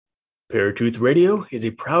Paratruth Radio is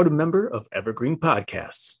a proud member of Evergreen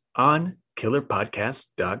Podcasts on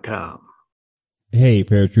killerpodcast.com. Hey,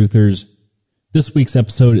 Paratruthers. This week's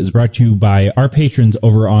episode is brought to you by our patrons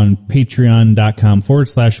over on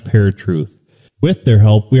patreon.com/paratruth. With their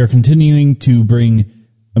help, we are continuing to bring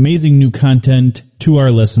amazing new content to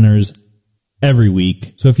our listeners every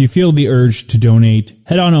week. So if you feel the urge to donate,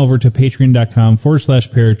 head on over to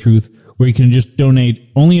patreon.com/paratruth, where you can just donate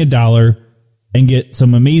only $1 and get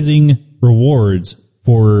some amazing rewards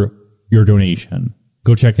for your donation.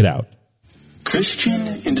 Go check it out. Christian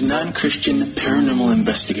and non-Christian paranormal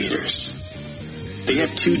investigators. They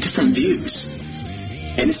have two different views,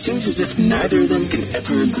 and it seems as if neither of them can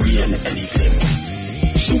ever agree on anything.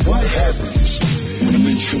 So what happens when a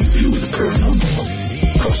mainstream view of the paranormal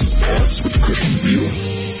crosses paths with the Christian view?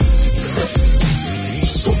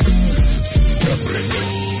 Something epic.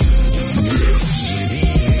 This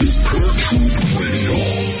is Paratruth Radio.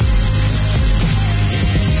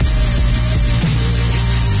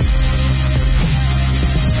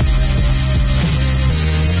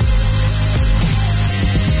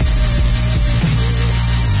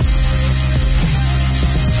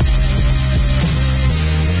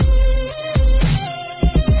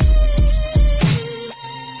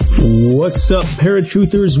 What's up,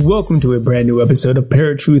 Paratruthers? Welcome to a brand new episode of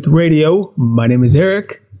Paratruth Radio. My name is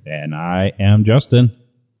Eric. And I am Justin.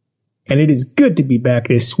 And it is good to be back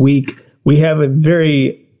this week. We have a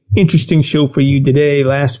very interesting show for you today.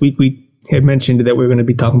 Last week we had mentioned that we were going to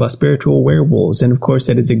be talking about spiritual werewolves. And of course,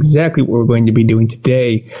 that is exactly what we're going to be doing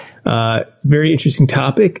today. Very interesting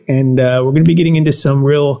topic. And we're going to be getting into some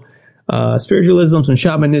real spiritualism, some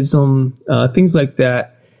shamanism, things like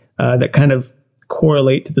that, that kind of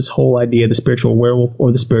correlate to this whole idea of the spiritual werewolf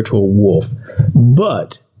or the spiritual wolf.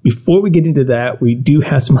 But before we get into that, we do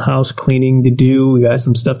have some house cleaning to do. We got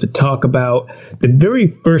some stuff to talk about. The very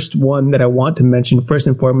first one that I want to mention, first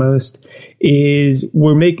and foremost, is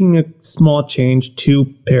we're making a small change to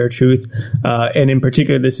Paratruth. And in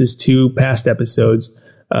particular, this is to past episodes.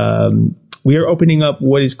 We are opening up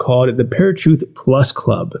what is called the Paratruth Plus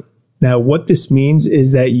Club. Now, what this means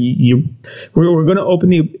is that we're going to open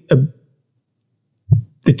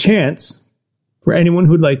the chance for anyone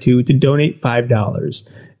who'd like to donate $5.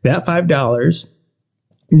 That $5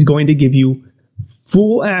 is going to give you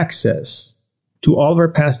full access to all of our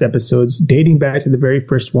past episodes dating back to the very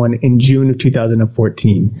first one in June of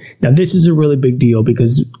 2014. Now, this is a really big deal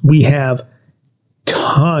because we have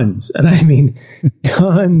tons, and I mean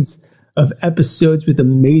tons of episodes with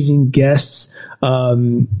amazing guests.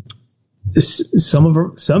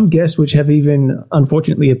 Some guests which have even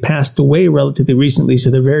unfortunately have passed away relatively recently,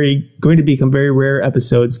 so they're going to become very rare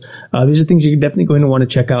episodes. These are things you're definitely going to want to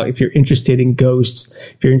check out if you're interested in ghosts,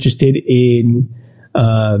 if you're interested in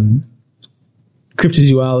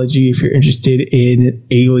cryptozoology, if you're interested in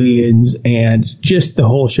aliens, and just the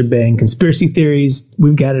whole shebang. Conspiracy theories,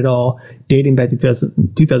 we've got it all, dating back to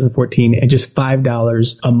 2014, and just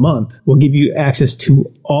 $5 a month will give you access to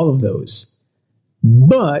all of those.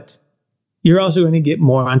 But you're also going to get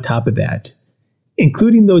more on top of that.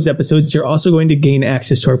 Including those episodes, you're also going to gain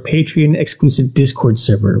access to our Patreon exclusive Discord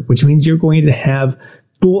server, which means you're going to have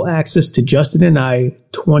full access to Justin and I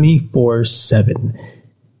 24/7.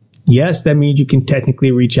 Yes, that means you can technically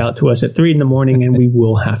reach out to us at 3 a.m. and we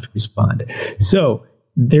will have to respond. So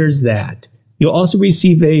there's that. You'll also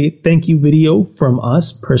receive a thank you video from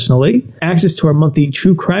us personally, access to our monthly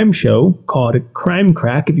true crime show called Crime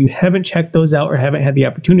Crack. If you haven't checked those out or haven't had the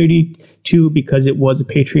opportunity to because it was a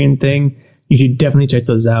Patreon thing, you should definitely check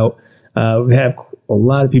those out. We have a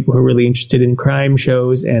lot of people who are really interested in crime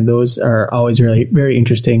shows, and those are always really very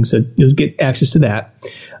interesting. So you'll get access to that.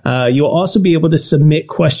 You'll also be able to submit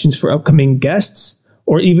questions for upcoming guests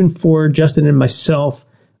or even for Justin and myself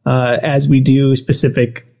as we do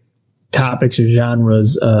specific topics or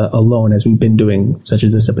genres alone, as we've been doing, such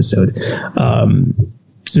as this episode.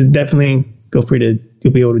 So definitely feel free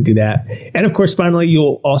you'll be able to do that. And of course, finally,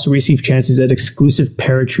 you'll also receive chances at exclusive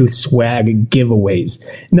Paratruth swag giveaways.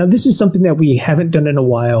 Now, this is something that we haven't done in a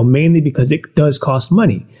while, mainly because it does cost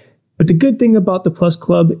money. But the good thing about the Plus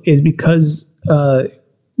Club is because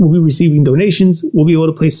we'll be receiving donations, we'll be able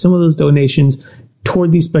to place some of those donations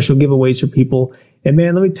toward these special giveaways for people. And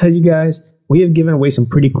man, let me tell you guys, we have given away some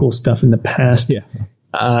pretty cool stuff in the past. Yeah.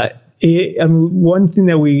 One thing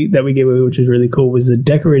that we gave away, which was really cool, was the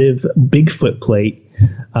decorative Bigfoot plate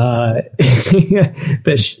that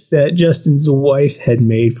Justin's wife had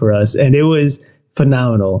made for us, and it was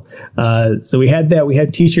phenomenal. So we had that. We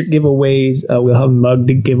had T-shirt giveaways. We'll have mug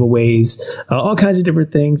giveaways, all kinds of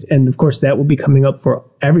different things, and of course that will be coming up for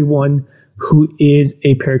everyone who is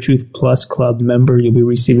a Paratruth Plus Club member. You'll be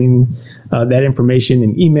receiving that information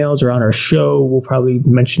in emails or on our show. We'll probably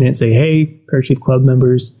mention it and say, hey, Paratruth Club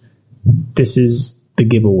members, this is the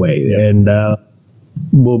giveaway. Yep. And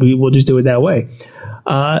we'll just do it that way.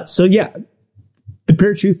 So yeah, the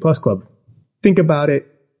Paratruth Plus Club. Think about it.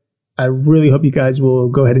 I really hope you guys will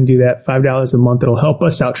go ahead and do that. $5 a month. It'll help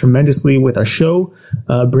us out tremendously with our show,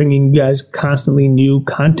 bringing you guys constantly new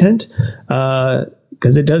content,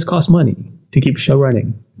 because it does cost money to keep the show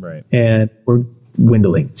running. Right. And we're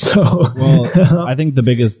dwindling. So, well, I think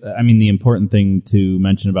the important thing to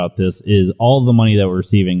mention about this is all of the money that we're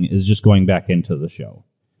receiving is just going back into the show.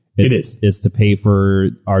 It's to pay for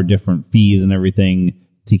our different fees and everything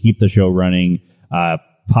to keep the show running,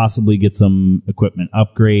 possibly get some equipment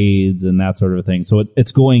upgrades and that sort of thing. So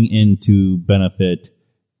it's going in to benefit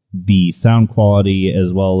the sound quality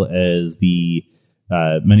as well as the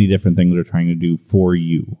many different things we're trying to do for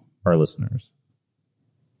you, our listeners.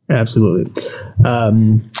 Absolutely.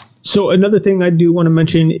 So another thing I do want to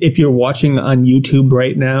mention, if you're watching on YouTube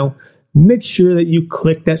right now, make sure that you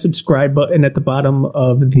click that subscribe button at the bottom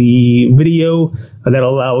of the video.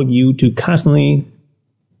 That'll allow you to constantly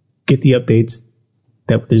get the updates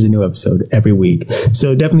that there's a new episode every week.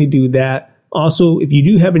 So definitely do that. Also, if you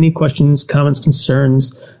do have any questions, comments,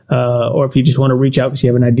 concerns, or if you just want to reach out because you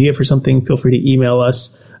have an idea for something, feel free to email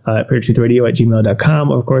us at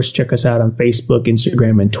paratruthradio@gmail.com. Or, of course, check us out on Facebook,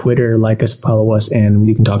 Instagram, and Twitter. Like us, follow us, and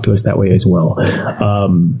you can talk to us that way as well.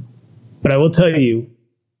 But I will tell you,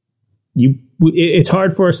 it's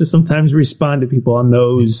hard for us to sometimes respond to people on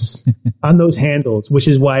those handles, which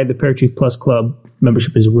is why the Paratruth Plus Club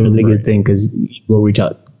membership is a really good thing, because we'll reach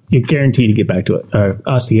out. You're guaranteed to get back to it, or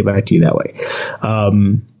us to get back to you that way.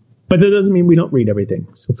 But that doesn't mean we don't read everything.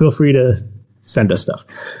 So feel free to send us stuff.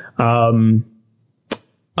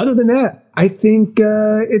 Other than that, I think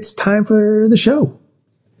it's time for the show.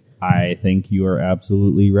 I think you are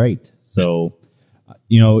absolutely right. So,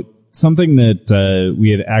 something that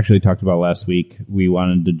we had actually talked about last week, we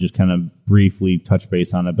wanted to just kind of briefly touch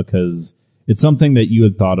base on it because it's something that you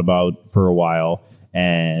had thought about for a while,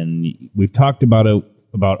 and we've talked about it,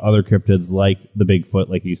 about other cryptids like the Bigfoot,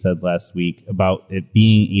 like you said last week, about it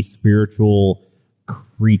being a spiritual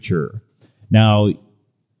creature. Now,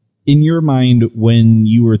 in your mind, when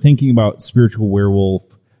you were thinking about spiritual werewolf,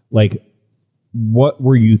 like, what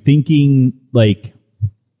were you thinking, like,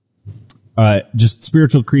 just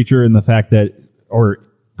spiritual creature in the fact that, or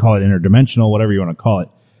call it interdimensional, whatever you want to call it,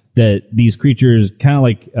 that these creatures, kind of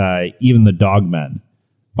like even the dogmen,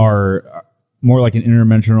 are more like an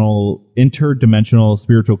interdimensional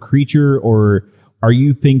spiritual creature? Or are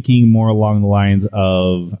you thinking more along the lines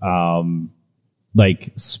of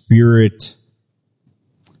like spirit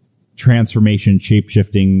transformation,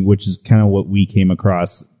 shape-shifting, which is kind of what we came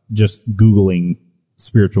across just Googling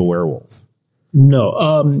spiritual werewolf?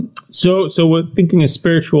 No. So we're thinking of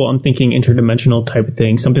spiritual. I'm thinking interdimensional type of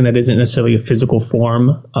thing, something that isn't necessarily a physical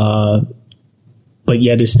form, but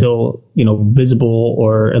yet is still, visible,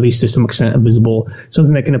 or at least to some extent visible,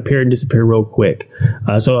 something that can appear and disappear real quick.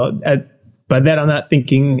 By that, I'm not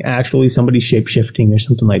thinking actually somebody shape-shifting or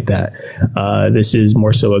something like that. This is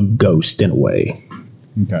more so a ghost in a way.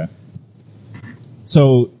 Okay.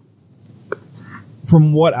 So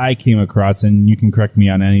from what I came across, and you can correct me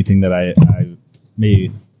on anything that I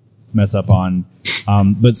may mess up on,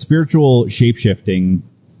 but spiritual shape-shifting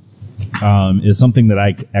is something that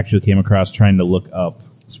I actually came across trying to look up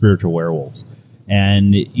spiritual werewolves.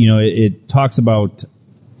 And, it talks about,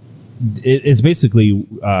 it's basically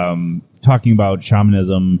talking about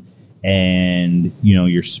shamanism and,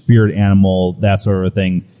 your spirit animal, that sort of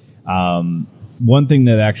thing. One thing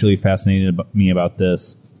that actually fascinated me about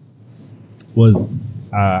this was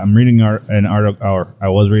I'm reading an article, or I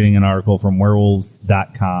was reading an article from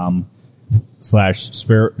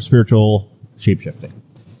werewolves.com/spiritual shapeshifting.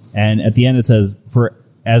 And at the end it says,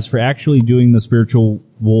 as for actually doing the spiritual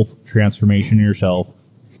wolf transformation yourself,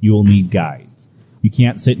 you will need guides. You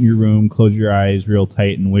can't sit in your room, close your eyes real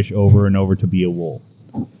tight, and wish over and over to be a wolf.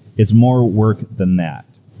 It's more work than that.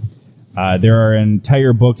 There are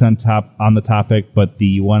entire books on the topic, but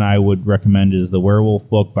the one I would recommend is the Werewolf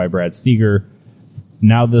book by Brad Steger.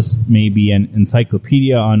 Now, this may be an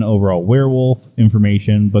encyclopedia on overall werewolf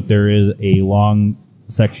information, but there is a long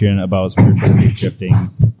section about spiritual shapeshifting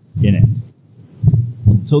in it.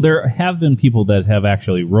 So there have been people that have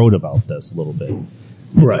actually wrote about this a little bit.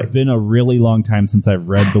 Right. It's been a really long time since I've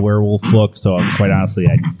read the Werewolf book, so quite honestly,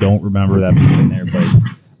 I don't remember that being in there. But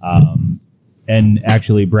and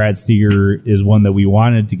actually, Brad Steger is one that we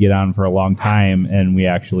wanted to get on for a long time, and we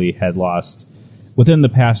actually had lost within the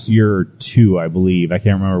past year or two, I believe. I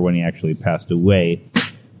can't remember when he actually passed away,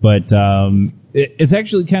 but it's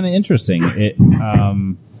actually kind of interesting.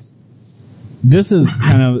 This is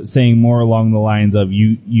kind of saying more along the lines of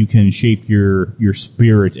you can shape your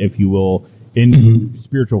spirit, if you will, into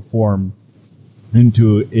spiritual form,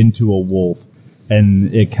 into a wolf,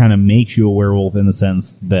 and it kind of makes you a werewolf in the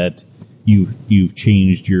sense that you've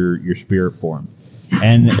changed your spirit form.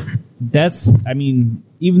 And that's, I mean,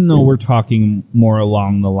 even though we're talking more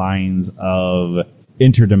along the lines of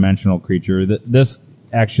interdimensional creature, this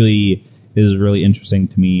actually is really interesting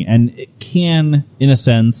to me, and it can, in a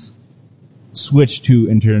sense, switch to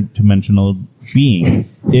interdimensional being.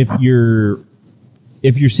 If you're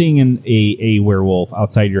seeing a werewolf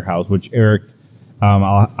outside your house, which Eric,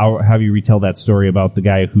 I'll have you retell that story about the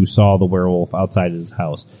guy who saw the werewolf outside his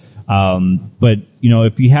house. But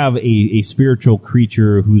if you have a spiritual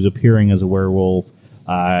creature who's appearing as a werewolf,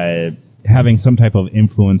 having some type of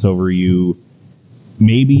influence over you,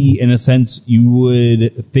 maybe in a sense you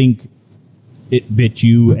would think it bit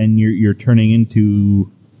you, and you're turning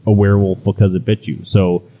into a werewolf because it bit you.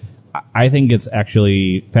 So I think it's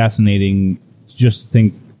actually fascinating just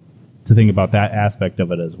to think about that aspect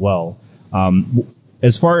of it as well.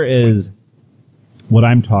 As far as what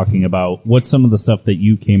I'm talking about, what's some of the stuff that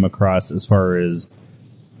you came across as far as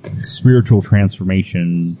spiritual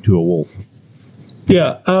transformation to a wolf?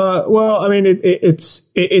 Yeah. Well, I mean,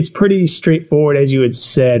 it's pretty straightforward, as you had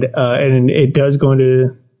said, and it does go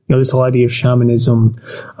into this whole idea of shamanism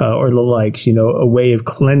or the likes. A way of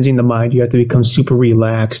cleansing the mind. You have to become super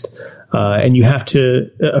relaxed, and you have to,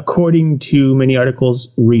 according to many articles,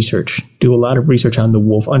 do a lot of research on the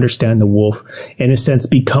wolf, understand the wolf, in a sense,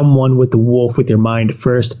 become one with the wolf with your mind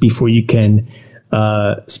first before you can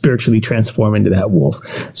spiritually transform into that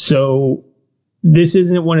wolf. So this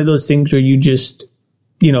isn't one of those things where you just,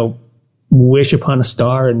 wish upon a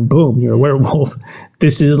star and boom, you're a werewolf.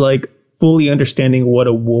 This is like fully understanding what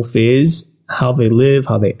a wolf is, how they live,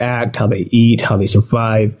 how they act, how they eat, how they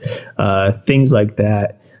survive, things like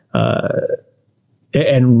that,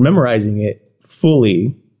 and memorizing it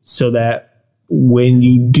fully so that when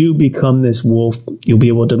you do become this wolf, you'll be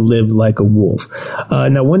able to live like a wolf.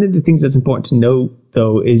 Now, one of the things that's important to note,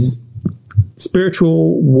 though, is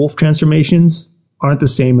spiritual wolf transformations aren't the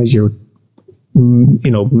same as your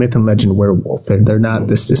myth and legend werewolf. They're not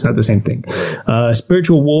this. It's not the same thing.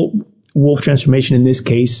 Spiritual wolf transformation in this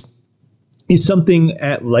case is something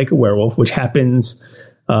like a werewolf, which happens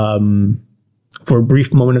for a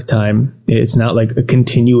brief moment of time. It's not like a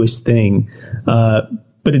continuous thing, but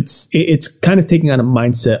it's kind of taking on a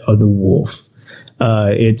mindset of the wolf.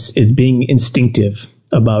 It's being instinctive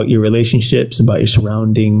about your relationships, about your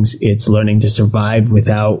surroundings. It's learning to survive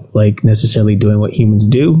without necessarily doing what humans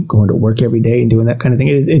do, going to work every day and doing that kind of thing.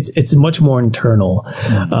 It's much more internal.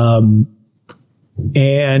 And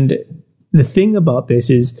the thing about this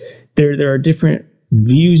is there are different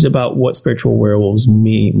views about what spiritual werewolves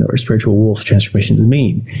mean or spiritual wolf transformations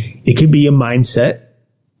mean. It could be a mindset.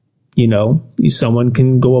 Someone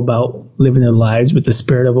can go about living their lives with the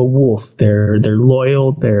spirit of a wolf. They're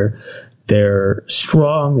loyal. They're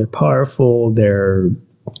strong. They're powerful. Their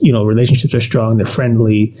relationships are strong. They're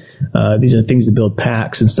friendly. These are things that build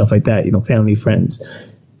packs and stuff like that. Family, friends.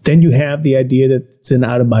 Then you have the idea that it's an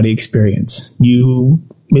out of body experience.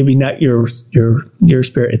 Maybe not your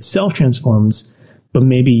spirit itself transforms, but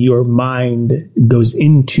maybe your mind goes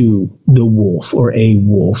into the wolf or a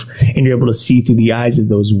wolf, and you're able to see through the eyes of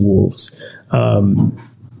those wolves.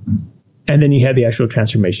 And then you have the actual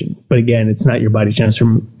transformation. But again, it's not your body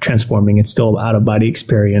transforming. It's still an out-of-body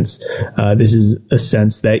experience. This is a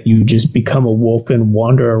sense that you just become a wolf and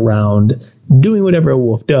wander around doing whatever a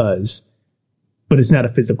wolf does, but it's not a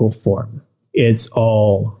physical form. It's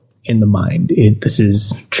all in the mind. This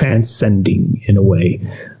is transcending in a way.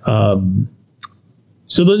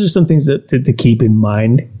 So those are some things to keep in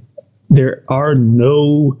mind. There's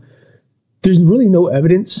really no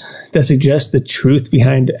evidence that suggests the truth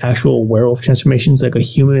behind actual werewolf transformations. Like a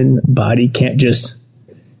human body can't just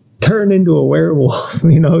turn into a werewolf,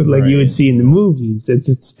 right. You would see in the movies.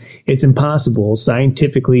 It's impossible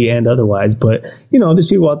scientifically and otherwise. But, there's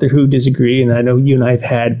people out there who disagree. And I know you and I have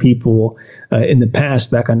had people in the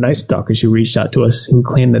past back on Night Stalkers who reached out to us who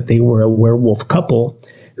claimed that they were a werewolf couple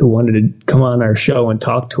who wanted to come on our show and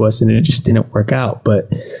talk to us, and it just didn't work out.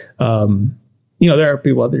 But, there are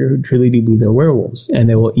people out there who truly do believe they're werewolves, and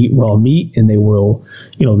they will eat raw meat, and they will,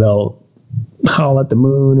 they'll howl at the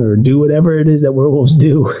moon or do whatever it is that werewolves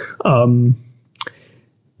do.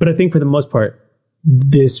 But I think for the most part,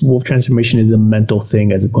 this wolf transformation is a mental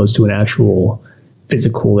thing as opposed to an actual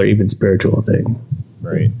physical or even spiritual thing.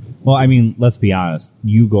 Right. Well, I mean, let's be honest.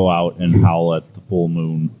 You go out and howl at the full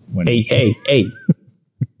moon. Hey.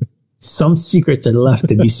 Some secrets are left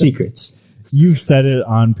to be secrets. You've said it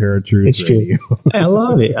on Paratruth It's Radio. true. I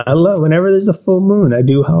love it. Whenever there's a full moon, I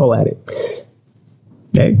do howl at it.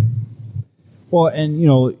 Hey. Well,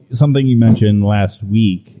 and, something you mentioned last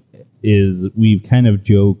week is we've kind of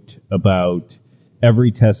joked about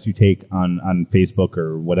every test you take on Facebook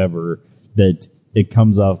or whatever, that it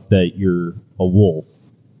comes up that you're a wolf.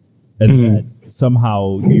 And that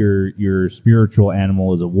somehow your spiritual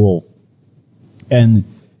animal is a wolf. And,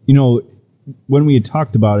 when we had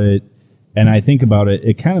talked about it, and I think about it,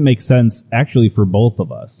 it kind of makes sense actually for both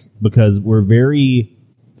of us, because we're very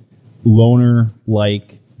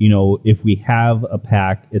loner-like. If we have a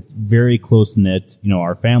pack, it's very close-knit.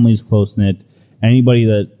 Our family's close-knit. Anybody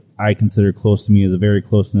that I consider close to me is a very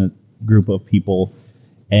close-knit group of people.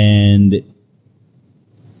 And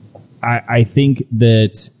I think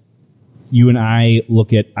that you and I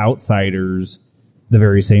look at outsiders the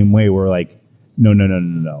very same way. We're like,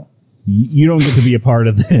 no. You don't get to be a part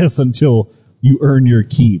of this until you earn your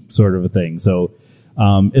keep, sort of a thing. So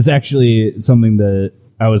it's actually something that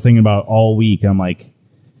I was thinking about all week. I'm like,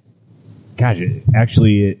 gosh,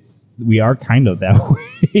 actually, we are kind of that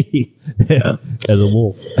way as a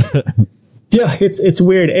wolf. Yeah, it's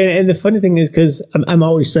weird. And the funny thing is, because I'm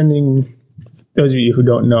always sending, those of you who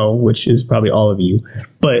don't know, which is probably all of you,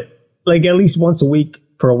 but like at least once a week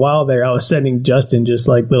for a while there, I was sending Justin just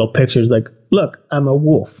like little pictures like, look, I'm a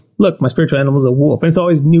wolf. Look, my spiritual animal is a wolf. And it's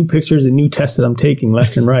always new pictures and new tests that I'm taking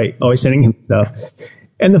left and right, always sending him stuff.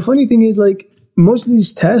 And the funny thing is, like, most of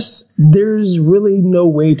these tests, there's really no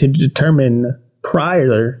way to determine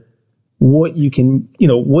prior what you can,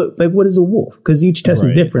 what is a wolf? Because each test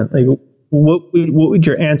is different. Like, what would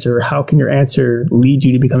your answer, or how can your answer lead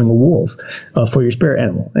you to becoming a wolf for your spirit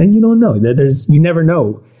animal? And you don't know. You never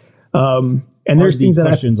know. And there's things that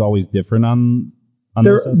questions always different on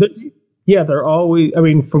those tests? Yeah, they're always,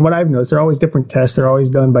 from what I've noticed, they're always different tests. They're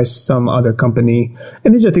always done by some other company.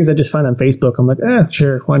 And these are things I just find on Facebook. I'm like,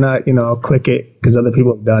 sure, why not? I'll click it because other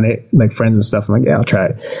people have done it, like friends and stuff. I'm like, yeah, I'll try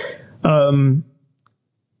it.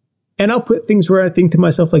 And I'll put things where I think to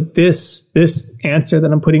myself, like, this answer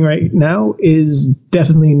that I'm putting right now is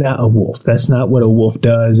definitely not a wolf. That's not what a wolf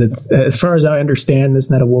does. It's, as far as I understand,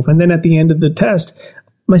 that's not a wolf. And then at the end of the test,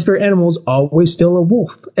 my spirit animal is always still a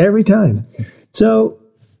wolf every time. So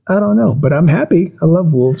I don't know, but I'm happy. I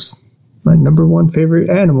love wolves. My number one favorite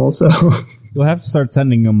animal. So you'll have to start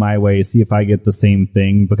sending them my way, see if I get the same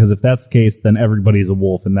thing. Because if that's the case, then everybody's a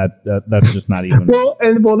wolf, and that's just not even.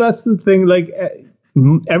 well, that's the thing. Like,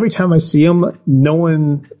 every time I see them, no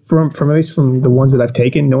one from at least from the ones that I've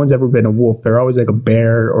taken, no one's ever been a wolf. They're always like a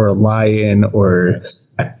bear or a lion or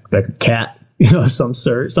like a cat, some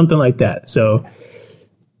sort, something like that. So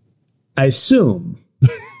I assume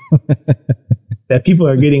that people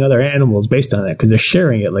are getting other animals based on that because they're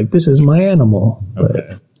sharing it. Like, this is my animal.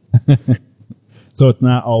 Okay. So it's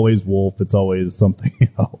not always wolf. It's always something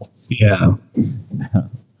else. Yeah.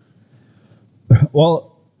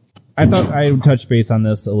 Well, I thought I would touch base on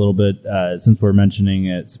this a little bit since we're mentioning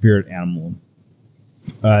it, spirit animal.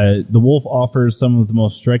 The wolf offers some of the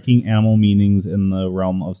most striking animal meanings in the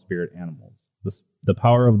realm of spirit animals. The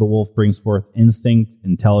power of the wolf brings forth instinct,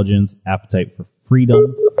 intelligence, appetite for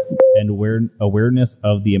freedom, and awareness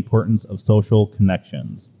of the importance of social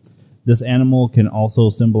connections. This animal can also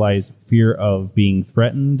symbolize fear of being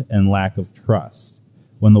threatened and lack of trust.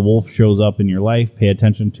 When the wolf shows up in your life, pay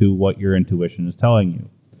attention to what your intuition is telling you.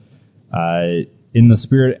 In the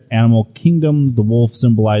spirit animal kingdom, the wolf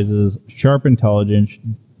symbolizes sharp intelligence,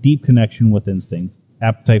 deep connection with instincts,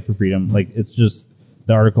 appetite for freedom. Like, it's just,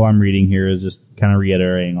 the article I'm reading here is just kind of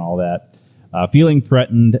reiterating all that. Feeling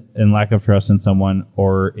threatened and lack of trust in someone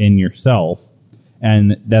or in yourself.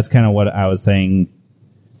 And that's kind of what I was saying.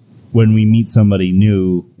 When we meet somebody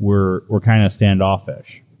new, we're kind of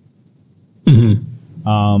standoffish.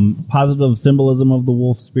 Mm-hmm. Positive symbolism of the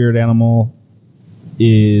wolf spirit animal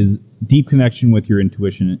is deep connection with your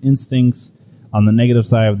intuition and instincts. On the negative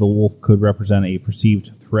side of the wolf could represent a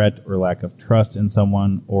perceived threat or lack of trust in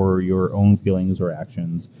someone or your own feelings or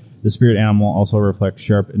actions. The spirit animal also reflects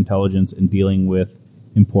sharp intelligence in dealing with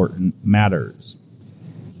important matters.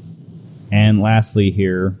 And lastly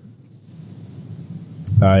here,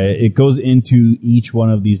 it goes into each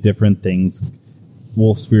one of these different things.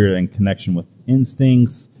 Wolf spirit and connection with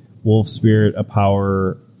instincts. Wolf spirit, a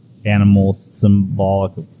power animal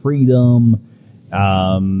symbolic of freedom.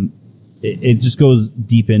 It just goes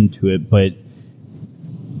deep into it. But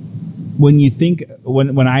when you think,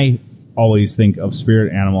 when I always think of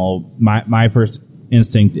spirit animal, my first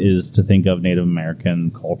instinct is to think of Native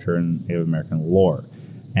American culture and Native American lore.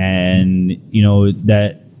 And,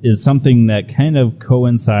 that is something that kind of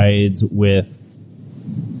coincides with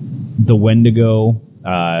the Wendigo.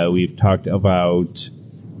 We've talked about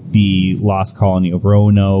the Lost Colony of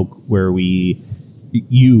Roanoke, where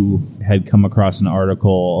you had come across an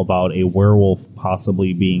article about a werewolf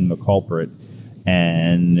possibly being the culprit.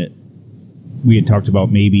 And we had talked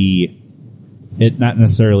about maybe it not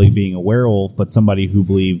necessarily being a werewolf, but somebody who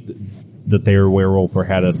believed that they were a werewolf or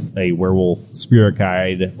had a werewolf spirit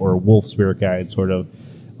guide or a wolf spirit guide, sort of,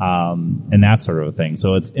 and that sort of a thing.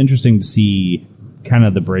 So it's interesting to see kind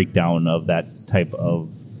of the breakdown of that type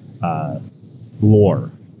of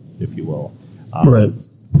lore, if you will. Right.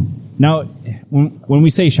 Now, when we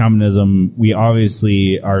say shamanism, we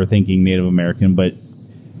obviously are thinking Native American, but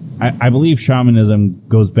I believe shamanism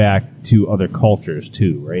goes back to other cultures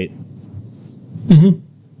too, right? Mm-hmm.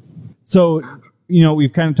 So,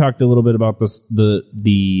 we've kind of talked a little bit about this,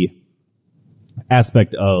 the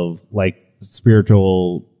aspect of like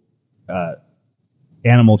spiritual,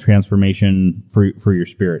 animal transformation for your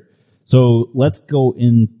spirit. So let's go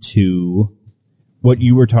into what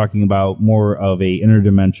you were talking about, more of a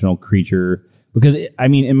interdimensional creature, because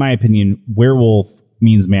in my opinion, werewolf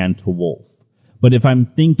means man to wolf. But if I'm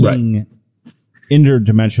thinking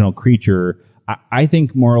interdimensional creature, I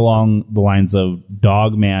think more along the lines of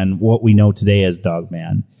Dogman, what we know today as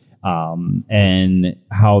Dogman, and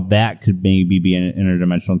how that could maybe be an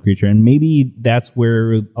interdimensional creature. And maybe that's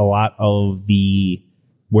where a lot of the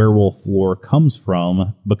werewolf lore comes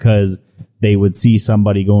from, because they would see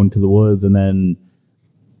somebody go into the woods and then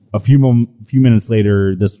a few minutes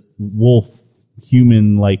later, this wolf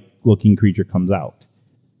human-like looking creature comes out.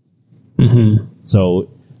 Mm-hmm.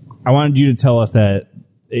 So I wanted you to tell us that,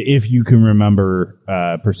 if you can remember,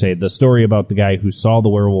 per se, the story about the guy who saw the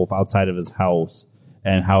werewolf outside of his house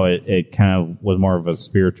and how it kind of was more of a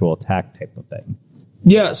spiritual attack type of thing.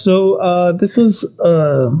 Yeah, so this was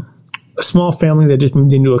a small family that just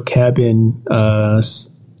moved into a cabin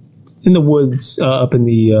in the woods up in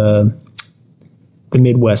the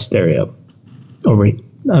Midwest area over here.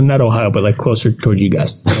 Not Ohio, but like closer towards you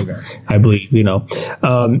guys. Okay. I believe,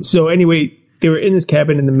 So anyway, they were in this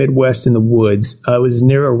cabin in the Midwest in the woods. It was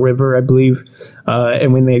near a river, I believe.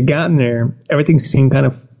 And when they had gotten there, everything seemed kind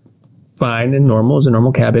of fine and normal. It was a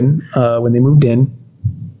normal cabin when they moved in.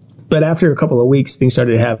 But after a couple of weeks, things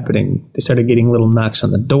started happening. They started getting little knocks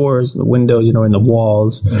on the doors, the windows, in the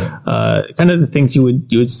walls. Kind of the things you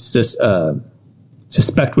would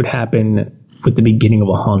suspect would happen with the beginning of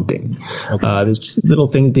a haunting. Okay. There's just little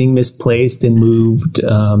things being misplaced and moved,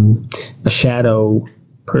 a shadow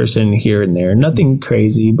person here and there. Nothing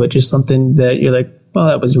crazy, but just something that you're like, well,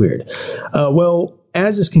 that was weird. Well,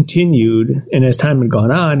 as this continued and as time had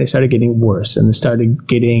gone on, it started getting worse, and it started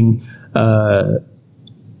getting more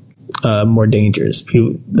dangerous.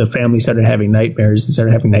 The family started having nightmares. They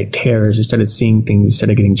started having night terrors. They started seeing things. They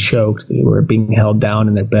started getting choked. They were being held down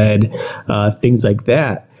in their bed, things like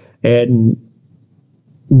that. And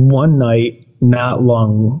one night, not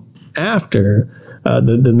long after,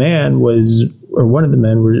 the man was, or one of the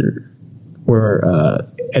men were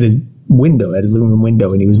at his window, at his living room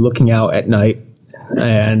window, and he was looking out at night,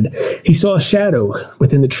 and he saw a shadow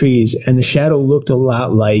within the trees, and the shadow looked a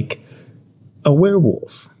lot like a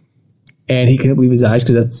werewolf. And he couldn't believe his eyes,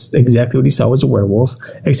 because that's exactly what he saw, was a werewolf,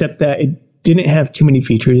 except that it didn't have too many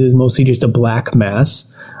features. It was mostly just a black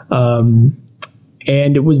mass.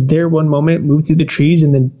 And it was there one moment, moved through the trees,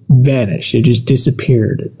 and then vanished. It just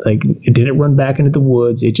disappeared. Like, it didn't run back into the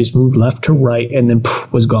woods. It just moved left to right and then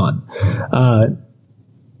was gone.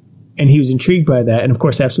 And he was intrigued by that, and of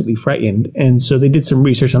course absolutely frightened. And so they did some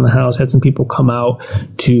research on the house, had some people come out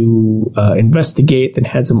to investigate, then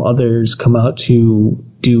had some others come out to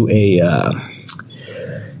do a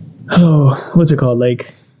what's it called?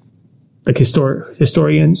 Like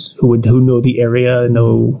historians who know the area,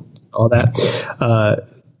 know all that.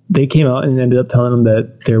 They came out and ended up telling them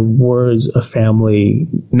that there was a family,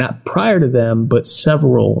 not prior to them, but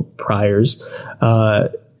several priors,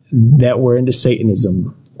 that were into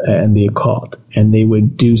Satanism and the occult, and they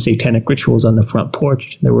would do satanic rituals on the front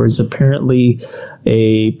porch. There was apparently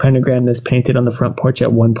a pentagram that's painted on the front porch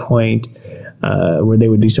at one point, where they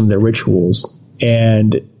would do some of their rituals.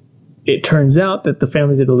 And it turns out that the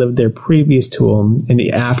families that had lived there previous to them and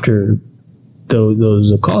after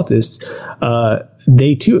those occultists,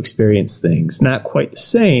 they too experienced things, not quite the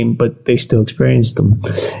same, but they still experienced them.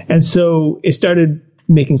 And so it started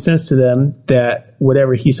making sense to them that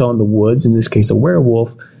whatever he saw in the woods, in this case a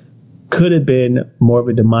werewolf, could have been more of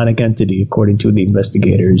a demonic entity, according to the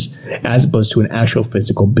investigators, as opposed to an actual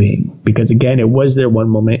physical being. Because again, it was there one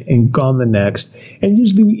moment and gone the next. And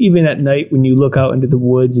usually even at night, when you look out into the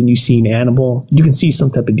woods and you see an animal, you can see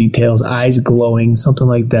some type of details, eyes glowing, something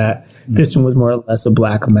like that. Mm-hmm. This one was more or less a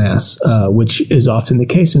black mass, which is often the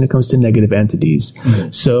case when it comes to negative entities.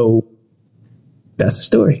 Mm-hmm. So that's the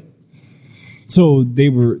story. So they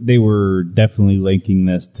were definitely linking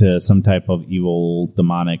this to some type of evil,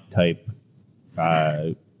 demonic type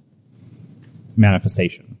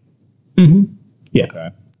manifestation. Mm-hmm. Yeah. Okay.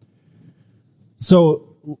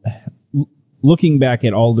 So looking back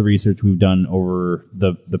at all the research we've done over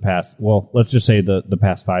the past, well, let's just say the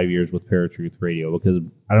past 5 years with Paratruth Radio, because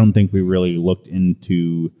I don't think we really looked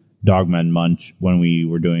into Dogmen much when we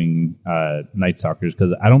were doing Night Stalkers,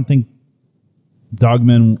 because I don't think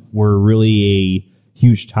Dogmen were really a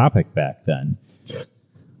huge topic back then.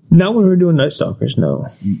 Not when we were doing Night Stalkers, no.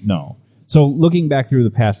 No. So looking back through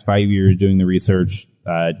the past 5 years doing the research,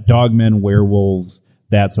 Dogmen, werewolves,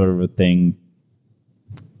 that sort of a thing,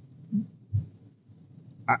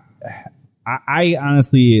 I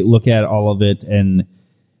honestly look at all of it and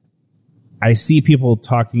I see people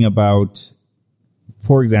talking about,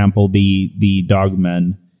 for example, the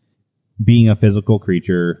Dogmen being a physical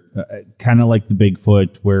creature, kind of like the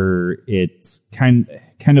Bigfoot, where it's kind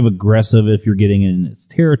of aggressive if you're getting in its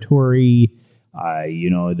territory.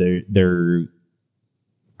 They're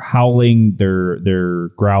howling, they're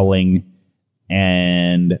growling,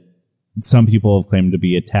 and some people have claimed to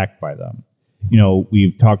be attacked by them. You know,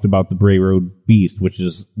 we've talked about the Bray Road Beast, which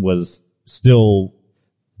was still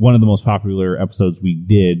one of the most popular episodes we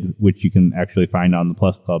did, which you can actually find on the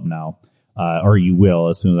Plus Club now. Or you will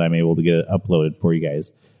as soon as I'm able to get it uploaded for you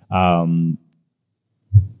guys. I'm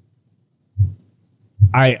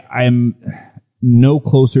no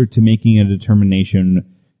closer to making a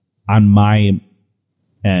determination on my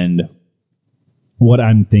end. What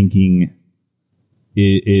I'm thinking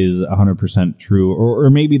is 100% true, or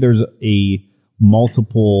maybe there's a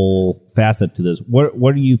multiple facet to this.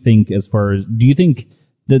 What do you think as far as, do you think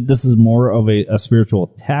that this is more of a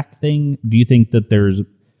spiritual attack thing? Do you think that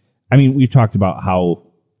we've talked about how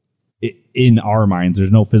in our minds,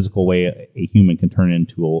 there's no physical way a human can turn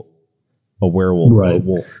into a werewolf, right, or a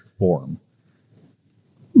wolf form.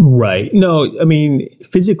 Right. No, I mean,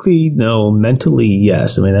 physically, no. Mentally,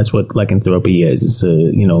 yes. I mean, that's what lycanthropy is. It's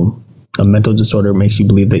a mental disorder makes you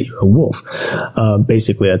believe that you're a wolf.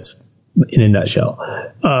 Basically, that's in a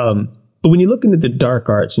nutshell. But when you look into the dark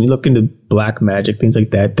arts, when you look into black magic, things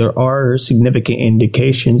like that, there are significant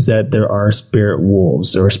indications that there are spirit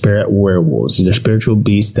wolves or spirit werewolves. These are spiritual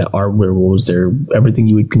beasts that are werewolves. They're everything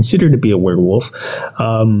you would consider to be a werewolf.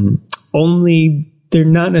 Only they're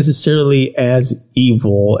not necessarily as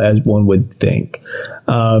evil as one would think.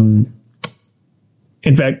 In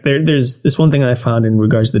fact, there's this one thing I found in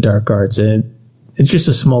regards to the dark arts, and it's just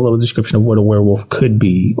a small little description of what a werewolf could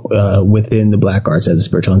be within the black arts as a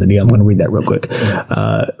spiritual entity. I'm going to read that real quick.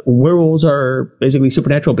 Werewolves are basically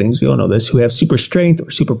supernatural beings, we all know this, who have super strength or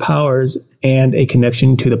superpowers and a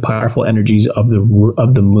connection to the powerful energies of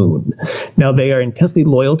the moon. Now, they are intensely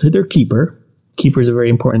loyal to their keeper. Keeper is a very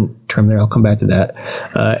important term there. I'll come back to that.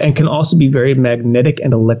 And can also be very magnetic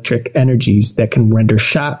and electric energies that can render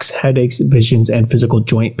shocks, headaches, visions, and physical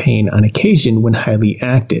joint pain on occasion when highly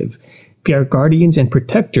active. They are guardians and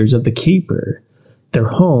protectors of the keeper, their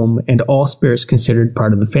home, and all spirits considered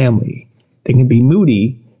part of the family. They can be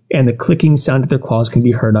moody, and the clicking sound of their claws can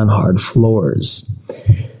be heard on hard floors.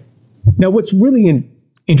 Now, what's really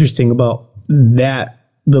interesting about that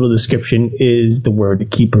little description is the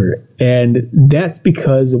word keeper, and that's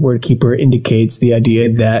because the word keeper indicates the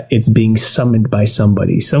idea that it's being summoned by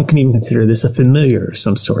somebody. Some can even consider this a familiar of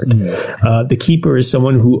some sort. The keeper is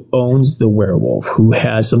someone who owns the werewolf, who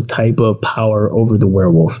has some type of power over the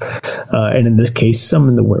werewolf, and in this case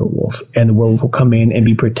summon the werewolf, and the werewolf will come in and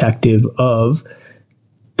be protective of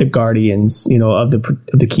the guardians, of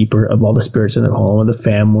the keeper, of all the spirits in their home, of the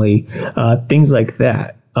family, things like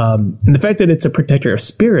that. And the fact that it's a protector of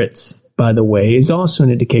spirits, by the way, is also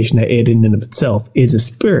an indication that it in and of itself is a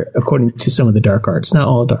spirit, according to some of the dark arts. Not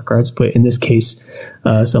all dark arts, but in this case,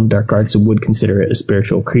 some dark arts would consider it a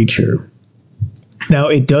spiritual creature. Now,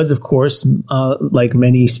 it does, of course, like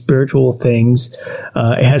many spiritual things,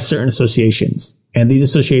 it has certain associations. And these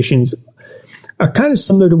associations are kind of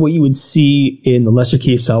similar to what you would see in the Lesser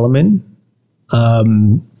Key of Solomon,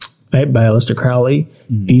 by Aleister Crowley.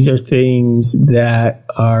 These are things that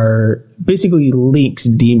are basically links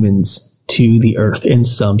demons to the earth in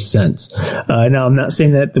some sense. Now, I'm not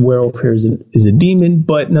saying that the werewolf here is a demon,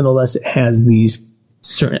 but nonetheless, it has these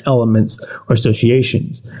certain elements or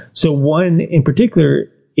associations. So one in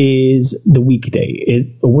particular is the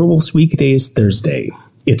weekday. A werewolf's weekday is Thursday.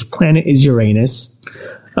 Its planet is Uranus.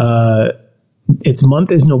 Its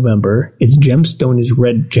month is November. Its gemstone is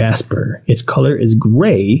red jasper. Its color is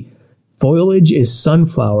gray. Foliage is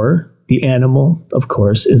sunflower. The animal, of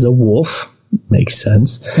course, is a wolf. Makes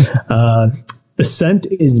sense. The scent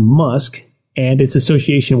is musk, and its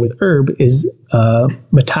association with herb is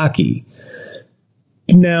maitake.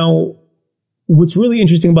 Now, what's really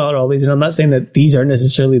interesting about all these, and I'm not saying that these are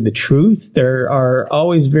necessarily the truth, there are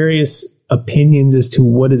always various opinions as to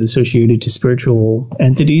what is associated to spiritual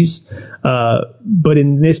entities. But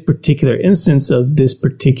in this particular instance of this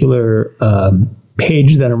particular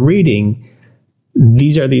page that I'm reading,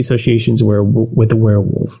 these are the associations with the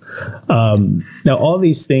werewolf. Now, all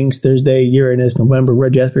these things, Thursday, Uranus, November,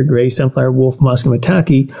 red jasper, gray, sunflower, wolf, musk, and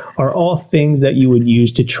maitake, are all things that you would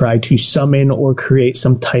use to try to summon or create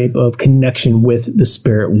some type of connection with the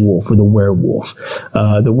spirit wolf or the werewolf.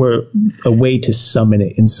 A way to summon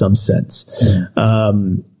it in some sense.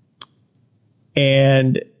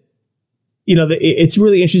 And it's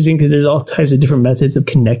really interesting because there's all types of different methods of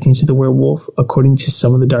connecting to the werewolf according to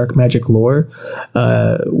some of the dark magic lore.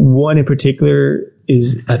 One in particular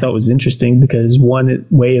I thought was interesting because one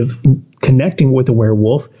way of connecting with the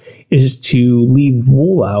werewolf is to leave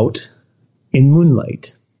wool out in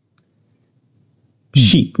moonlight.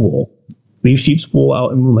 Sheep wool. Leave sheep's wool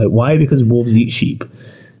out in moonlight. Why? Because wolves eat sheep.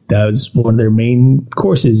 That was one of their main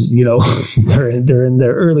courses, during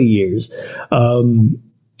their early years.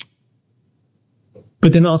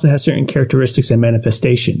 But then also has certain characteristics and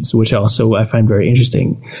manifestations, which also I find very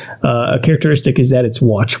interesting. A characteristic is that it's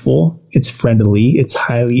watchful, it's friendly, it's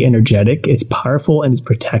highly energetic, it's powerful, and it's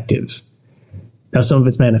protective. Now, some of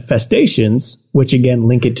its manifestations, which again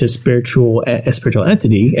link it to a spiritual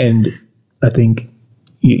entity, and I think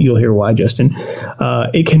you'll hear why, Justin.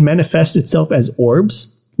 It can manifest itself as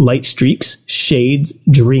orbs, light streaks, shades,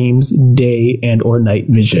 dreams, day and or night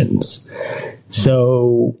visions.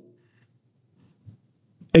 So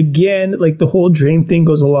again, like the whole dream thing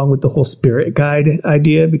goes along with the whole spirit guide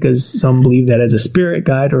idea, because some believe that as a spirit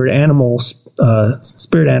guide or an animal,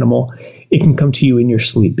 spirit animal, it can come to you in your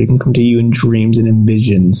sleep. It can come to you in dreams and in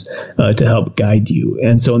visions to help guide you.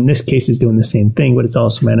 And so in this case, it's doing the same thing, but it's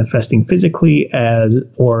also manifesting physically as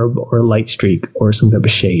orb or light streak or some type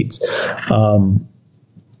of shades.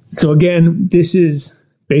 So again, this is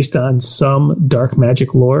based on some dark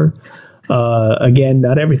magic lore. Again,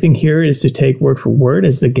 not everything here is to take word for word,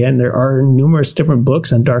 as again, there are numerous different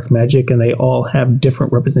books on dark magic, and they all have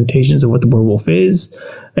different representations of what the werewolf is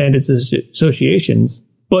and its associations.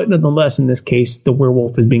 But nonetheless, in this case, the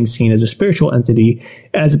werewolf is being seen as a spiritual entity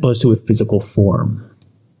as opposed to a physical form.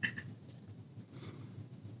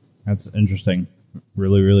 That's interesting.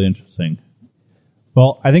 Really, really interesting.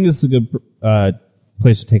 Well, I think this is a good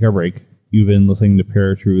place to take our break. You've been listening to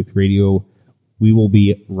Paratruth Radio. We will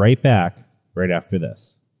be right back right after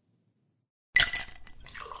this.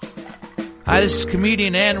 Hi, this is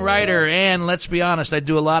comedian and writer, and let's be honest, I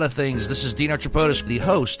do a lot of things. This is Dino Tripodis, the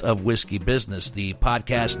host of Whiskey Business, the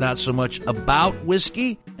podcast not so much about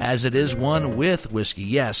whiskey as it is one with whiskey.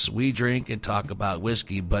 Yes, we drink and talk about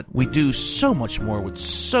whiskey, but we do so much more with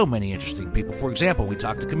so many interesting people. For example, we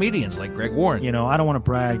talk to comedians like Greg Warren. You know, I don't want to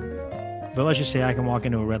brag, but let's just say I can walk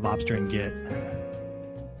into a Red Lobster and get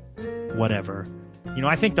whatever. You know,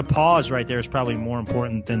 I think the pause right there is probably more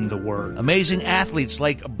important than the word. Amazing athletes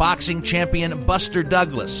like boxing champion Buster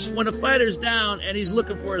Douglas. When a fighter's down and he's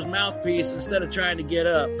looking for his mouthpiece instead of trying to get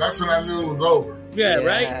up, that's when I knew it was over. Yeah,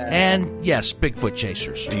 right? And yes, Bigfoot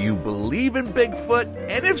chasers. Do you believe in Bigfoot?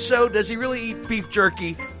 And if so, does he really eat beef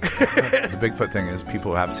jerky? The Bigfoot thing is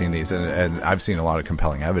people have seen these, and I've seen a lot of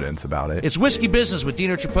compelling evidence about it. It's Whiskey Business with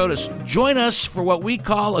Dino Tripodis. Join us for what we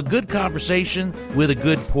call a good conversation with a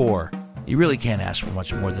good pour. You really can't ask for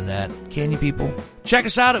much more than that, can you, people? Check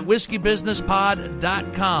us out at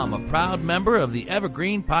whiskeybusinesspod.com, a proud member of the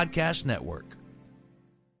Evergreen Podcast Network.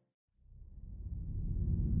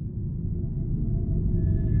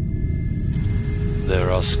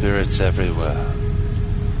 There are spirits everywhere,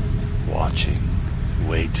 watching,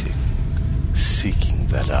 waiting, seeking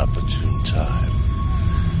that opportune time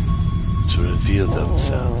to reveal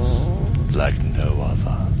themselves like no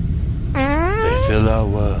other. They fill our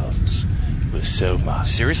worlds with so much.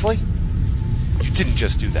 Seriously? You didn't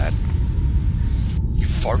just do that. You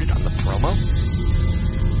farted on the promo?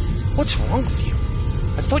 What's wrong with you?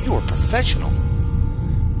 I thought you were a professional.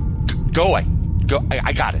 Go away. Go.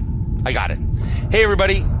 I got it. I got it. Hey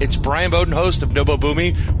everybody, it's Brian Bowden, host of Nobo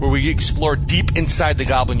Boomy, where we explore deep inside the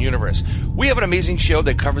Goblin universe. We have an amazing show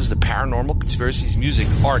that covers the paranormal, conspiracies, music,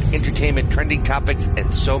 art, entertainment, trending topics,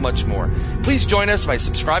 and so much more. Please join us by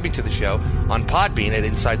subscribing to the show on Podbean at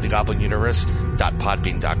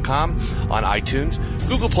InsideTheGoblinUniverse.podbean.com, on iTunes,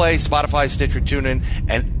 Google Play, Spotify, Stitcher, TuneIn,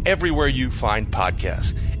 and everywhere you find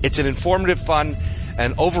podcasts. It's an informative, fun,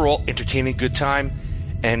 and overall entertaining good time,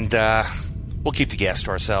 and we'll keep the gas to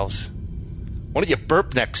ourselves. Why don't you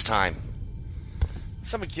burp next time?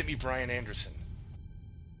 Someone get me Brian Anderson.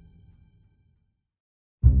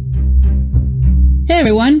 Hey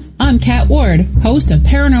everyone, I'm Kat Ward, host of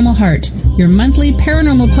Paranormal Heart, your monthly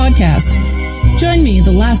paranormal podcast. Join me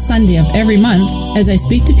the last Sunday of every month as I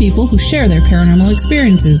speak to people who share their paranormal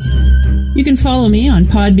experiences. You can follow me on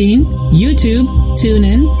Podbean, YouTube,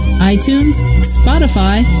 TuneIn, iTunes,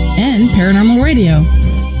 Spotify, and Paranormal Radio.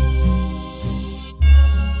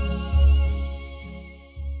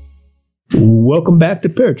 Welcome back to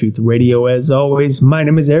Paratruth Radio. As always, my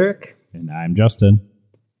name is Eric. And I'm Justin.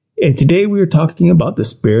 And today we are talking about the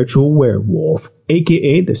spiritual werewolf,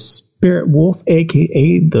 a.k.a. the spirit wolf,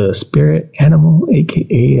 a.k.a. the spirit animal,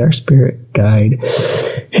 a.k.a. our spirit guide,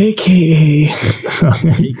 a.k.a. I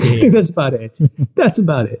think that's about it. That's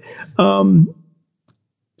about it.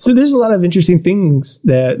 So there's a lot of interesting things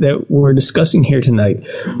that we're discussing here tonight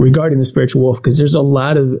regarding the spiritual wolf, because there's a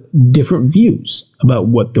lot of different views about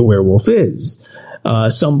what the werewolf is.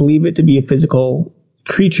 Some believe it to be a physical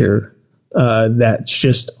creature that's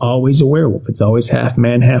just always a werewolf. It's always half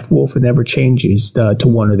man, half wolf. It never changes to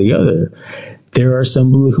one or the other. There are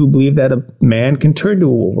some who believe that a man can turn to a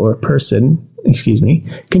wolf, or a person,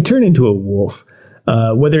 can turn into a wolf.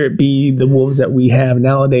 Whether it be the wolves that we have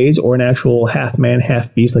nowadays or an actual half man,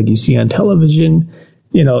 half beast like you see on television,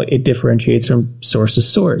 it differentiates from source to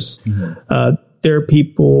source. Mm-hmm. There are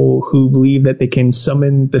people who believe that they can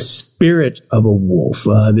summon the spirit of a wolf.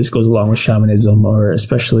 This goes along with shamanism, or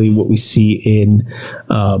especially what we see in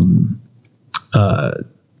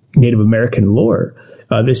Native American lore.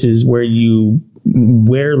 This is where you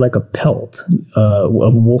wear like a pelt of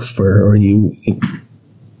wolf fur, or you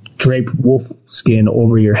drape wolf skin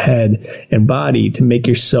over your head and body to make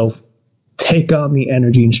yourself take on the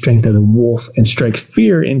energy and strength of the wolf and strike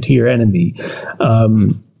fear into your enemy.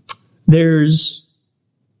 There's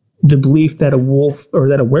the belief that a wolf, or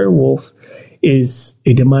that a werewolf, is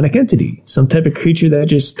a demonic entity, some type of creature that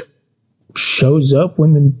just shows up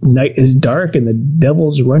when the night is dark and the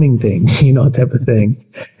devil's running things, type of thing.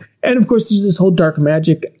 And of course, there's this whole dark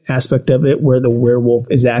magic aspect of it, where the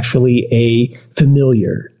werewolf is actually a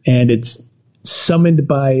familiar, and it's summoned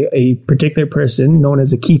by a particular person known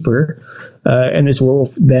as a keeper. And this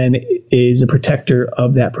werewolf then is a protector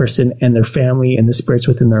of that person and their family and the spirits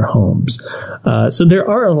within their homes. So there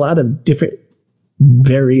are a lot of different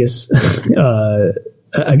various,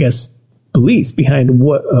 beliefs behind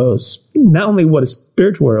what not only what a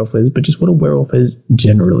spiritual werewolf is, but just what a werewolf is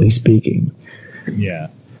generally speaking. Yeah.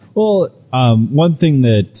 Well, one thing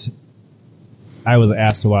that I was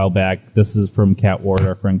asked a while back, this is from Kat Ward,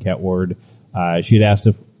 our friend Kat Ward. She had asked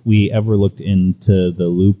if we ever looked into the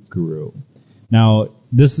Loop Guru. Now,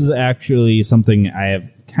 this is actually something I have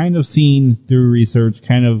kind of seen through research,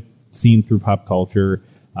 kind of seen through pop culture.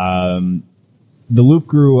 The Loop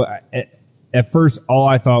Guru, at first, all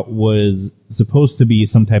I thought was supposed to be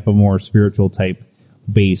some type of more spiritual type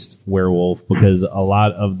based werewolf, because a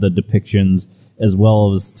lot of the depictions, as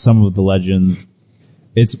well as some of the legends,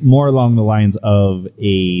 it's more along the lines of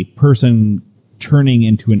a person turning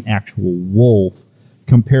into an actual wolf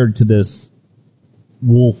compared to this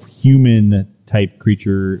wolf human type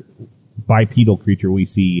creature, bipedal creature we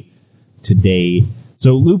see today.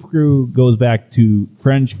 So Loop Guru goes back to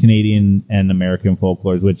French, Canadian, and American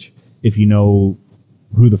folklores, which, if you know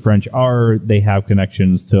who the French are, they have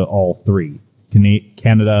connections to all three: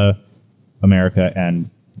 Canada, America, and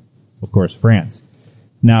of course France.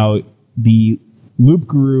 Now, the Loop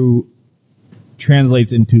Guru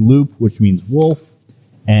translates into loop, which means wolf,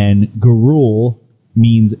 and Garul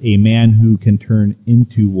means a man who can turn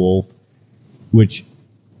into wolf, which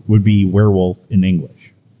would be werewolf in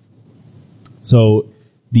English. So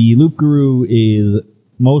the Loop Guru is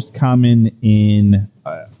most common in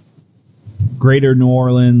Greater New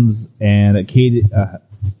Orleans and Acadiana.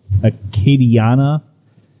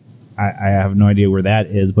 I have no idea where that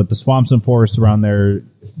is, but the swamps and forests around there,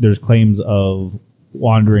 there's claims of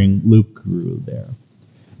wandering Loop Guru there.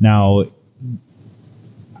 Now,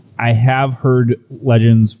 I have heard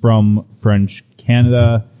legends from French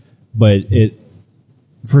Canada, but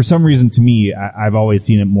for some reason, to me, I've always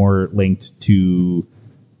seen it more linked to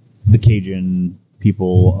the Cajun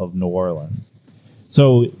people of New Orleans.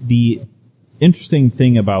 So the interesting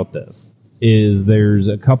thing about this is there's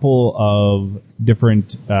a couple of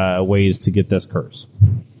different ways to get this curse.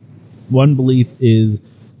 One belief is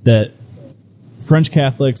that French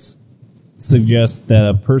Catholics suggest that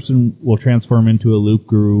a person will transform into a loup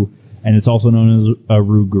guru, and it's also known as a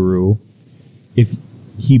rougarou, if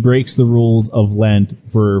he breaks the rules of Lent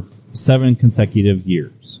for 7 consecutive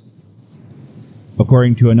years.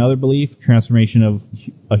 According to another belief, transformation of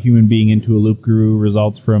a human being into a loup guru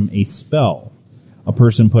results from a spell. A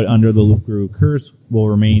person put under the loup guru curse will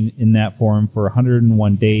remain in that form for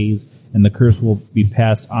 101 days, and the curse will be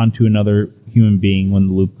passed on to another human being when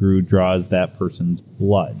the loup guru draws that person's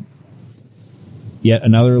blood. Yet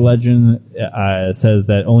another legend says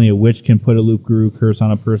that only a witch can put a loup guru curse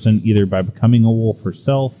on a person, either by becoming a wolf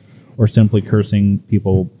herself or simply cursing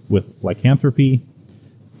people with lycanthropy.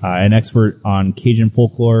 An expert on Cajun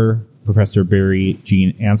folklore, Professor Barry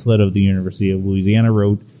Jean Ancelet of the University of Louisiana,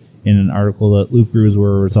 wrote in an article that loup gurus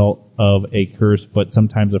were a result of a curse, but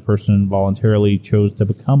sometimes a person voluntarily chose to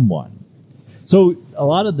become one. So a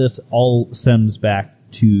lot of this all stems back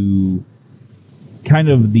to kind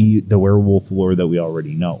of the werewolf lore that we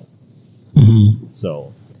already know. Mm-hmm.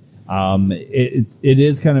 So it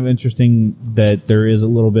is kind of interesting that there is a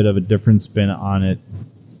little bit of a different spin on it,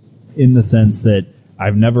 in the sense that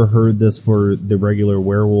I've never heard this for the regular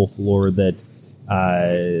werewolf lore, that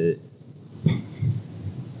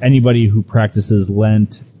anybody who practices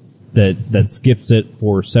Lent that skips it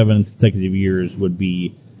for 7 consecutive years would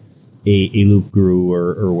be a loup guru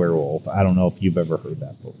or werewolf. I don't know if you've ever heard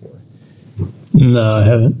that before. No, I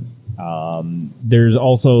haven't. There's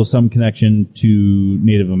also some connection to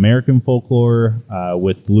Native American folklore,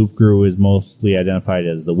 with the loup guru is mostly identified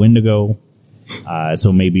as the Wendigo.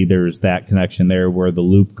 So maybe there's that connection there where the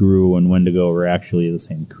loup guru and Wendigo are actually the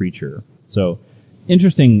same creature. So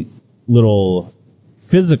interesting little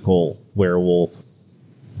physical werewolf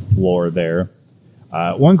lore there.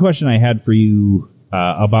 One question I had for you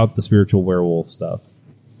about the spiritual werewolf stuff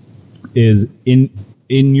is, in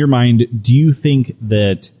your mind, do you think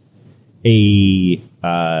that a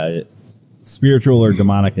spiritual or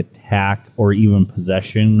demonic attack or even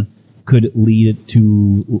possession could lead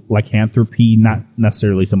to lycanthropy? Not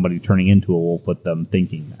necessarily somebody turning into a wolf, but them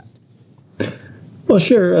thinking that. Well,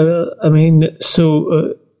 sure.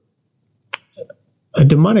 So a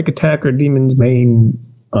demonic attack or demon's main,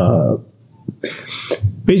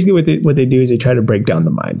 basically what they do is they try to break down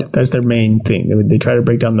the mind. That's their main thing. They try to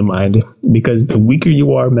break down the mind, because the weaker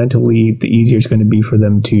you are mentally, the easier it's going to be for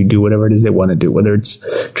them to do whatever it is they want to do, whether it's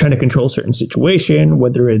trying to control a certain situation,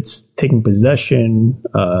 whether it's taking possession,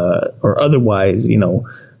 or otherwise,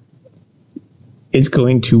 it's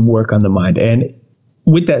going to work on the mind. And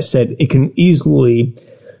with that said, it can easily,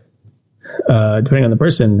 depending on the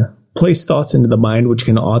person, place thoughts into the mind, which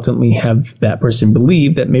can ultimately have that person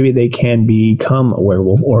believe that maybe they can become a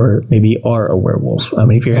werewolf, or maybe are a werewolf. I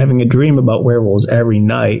mean, if you're having a dream about werewolves every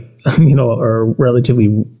night, or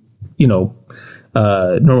relatively,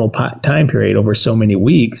 normal time period over so many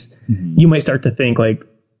weeks, mm-hmm. you might start to think, like,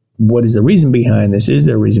 what is the reason behind this? Is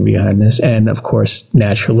there a reason behind this? And of course,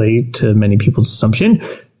 naturally, to many people's assumption,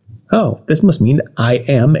 oh, this must mean I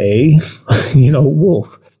am a,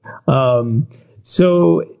 wolf.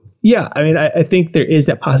 So yeah, I mean, I think there is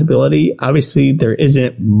that possibility. Obviously, there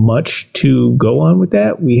isn't much to go on with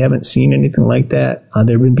that. We haven't seen anything like that.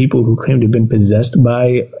 There have been people who claim to have been possessed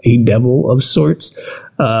by a devil of sorts,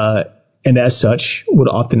 and as such would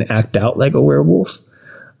often act out like a werewolf.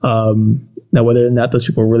 Now, whether or not those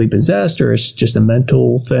people are really possessed or it's just a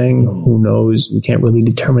mental thing, who knows? We can't really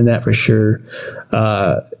determine that for sure.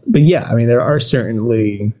 But yeah, I mean, there are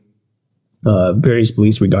certainly various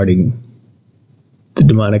beliefs regarding the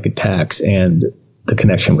demonic attacks and the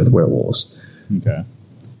connection with werewolves. Okay.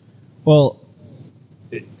 Well,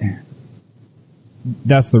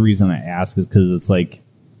 that's the reason I ask, is because it's like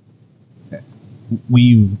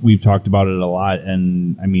we've talked about it a lot,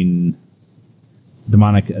 and I mean,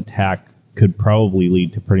 demonic attack could probably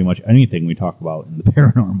lead to pretty much anything we talk about in the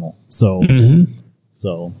paranormal. So, mm-hmm.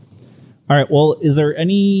 All right. Well, is there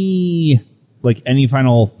any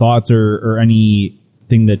final thoughts or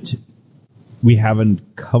anything that we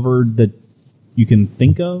haven't covered that you can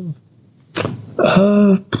think of?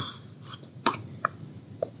 I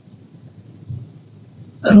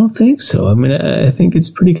don't think so. I mean, I think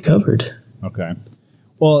it's pretty covered. Okay.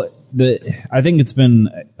 Well, I think it's been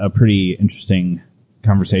a pretty interesting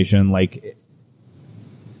conversation. Like,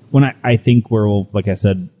 when I think werewolf, like I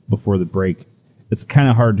said before the break, it's kind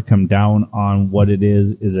of hard to come down on what it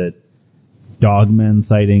is. Is it dogman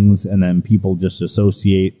sightings, and then people just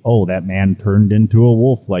associate, oh, that man turned into a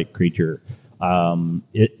wolf-like creature.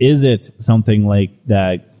 Is it something like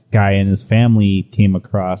that guy and his family came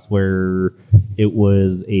across where it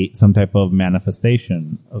was some type of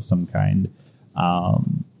manifestation of some kind?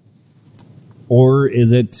 Or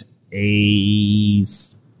is it a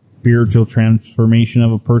spiritual transformation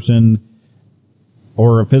of a person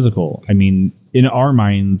or a physical? I mean, in our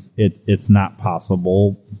minds, it's not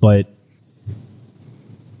possible, but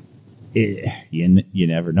you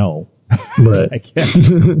never know. Right. I guess.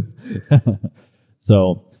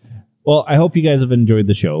 So, well, I hope you guys have enjoyed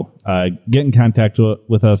the show. Get in contact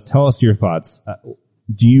with us. Tell us your thoughts.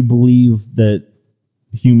 Do you believe that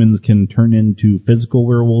humans can turn into physical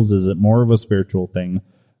werewolves? Is it more of a spiritual thing?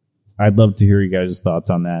 I'd love to hear you guys' thoughts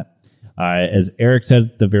on that. As Eric said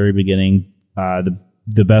at the very beginning,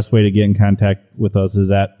 the best way to get in contact with us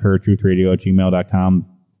is at paratruthradio@gmail.com.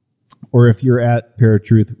 Or if you're at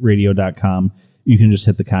paratruthradio.com, you can just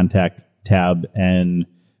hit the contact tab and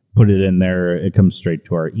put it in there. It comes straight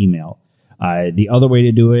to our email. The other way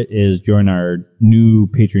to do it is join our new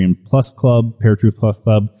Patreon Plus Club, Paratruth Plus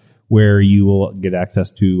Club, where you will get access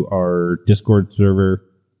to our Discord server.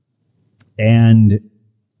 And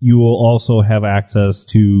you will also have access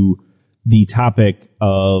to the topic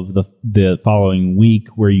of the following week,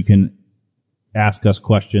 where you can ask us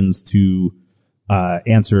questions to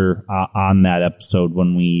answer on that episode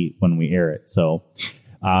when we air it. So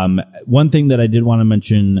one thing that I did want to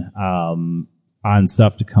mention on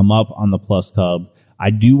stuff to come up on the Plus Club, I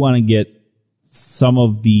do want to get some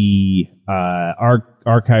of the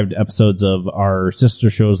archived episodes of our sister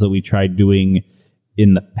shows that we tried doing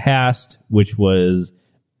in the past, which was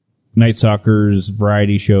Night Stalker's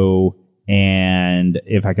variety show, and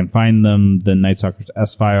if I can find them, the Night Stalker's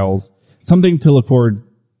S-Files. Something to look forward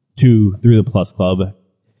to through the Plus Club,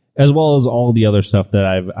 as well as all the other stuff that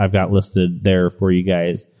I've got listed there for you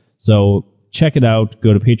guys. So check it out.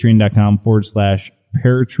 Go to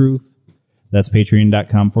patreon.com/paratruth. That's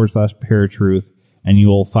patreon.com/paratruth. And you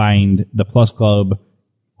will find the Plus Club,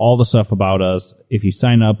 all the stuff about us. If you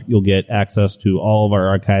sign up, you'll get access to all of our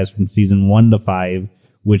archives from season 1 to 5,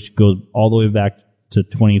 which goes all the way back to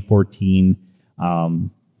 2014.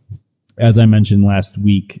 As I mentioned last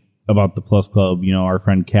week about the Plus Club, you know, our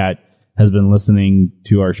friend Kat has been listening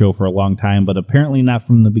to our show for a long time, but apparently not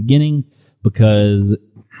from the beginning, because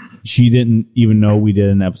she didn't even know we did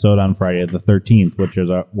an episode on Friday the 13th, which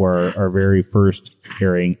is our very first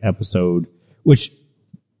airing episode, which,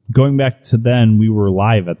 going back to then, we were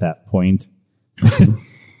live at that point.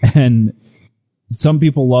 And some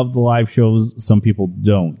people love the live shows, some people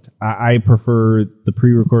don't. I prefer the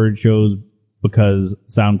pre-recorded shows because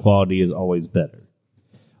sound quality is always better.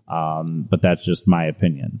 But that's just my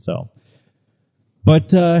opinion. So,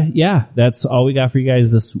 but yeah, that's all we got for you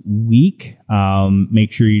guys this week.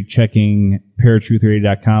 Make sure you're checking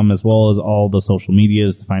paratruthradio.com as well as all the social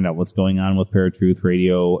medias to find out what's going on with Paratruth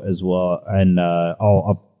Radio as well, and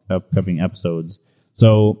all upcoming episodes.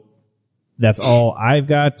 So that's all I've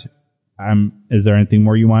got. Is there anything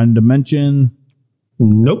more you wanted to mention?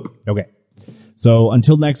 Nope. Okay. So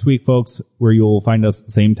until next week, folks, where you'll find us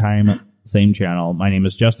same time, same channel. My name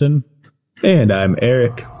is Justin. And I'm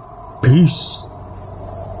Eric. Peace.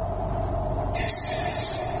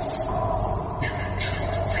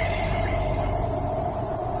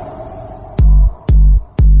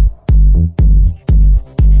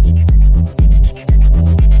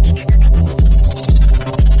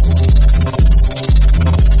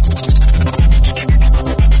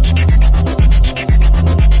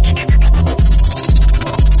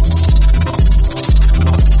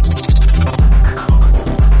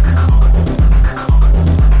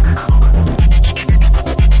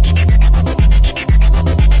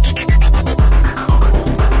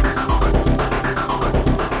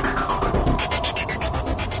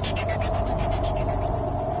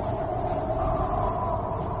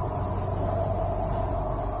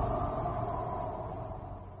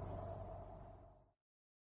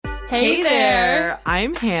 Hey there!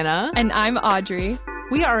 I'm Hannah. And I'm Audrey.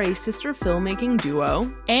 We are a sister filmmaking duo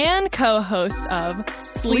and co-hosts of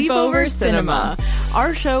Sleepover Cinema,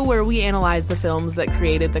 our show where we analyze the films that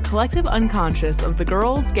created the collective unconscious of the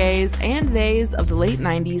girls, gays, and theys of the late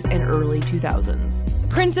 90s and early 2000s.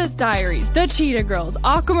 Princess Diaries, The Cheetah Girls,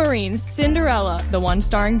 Aquamarine, Cinderella, the one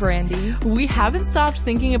starring Brandy. We haven't stopped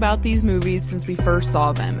thinking about these movies since we first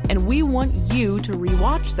saw them, and we want you to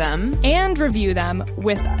rewatch them and review them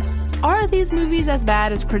with us. Are these movies as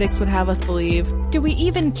bad as critics would have us believe? Do we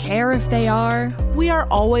even care if they are? We are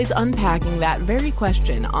always unpacking that very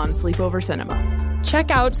question on Sleepover Cinema.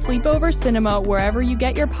 Check out Sleepover Cinema wherever you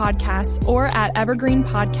get your podcasts or at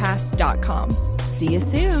evergreenpodcasts.com. See you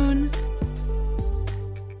soon.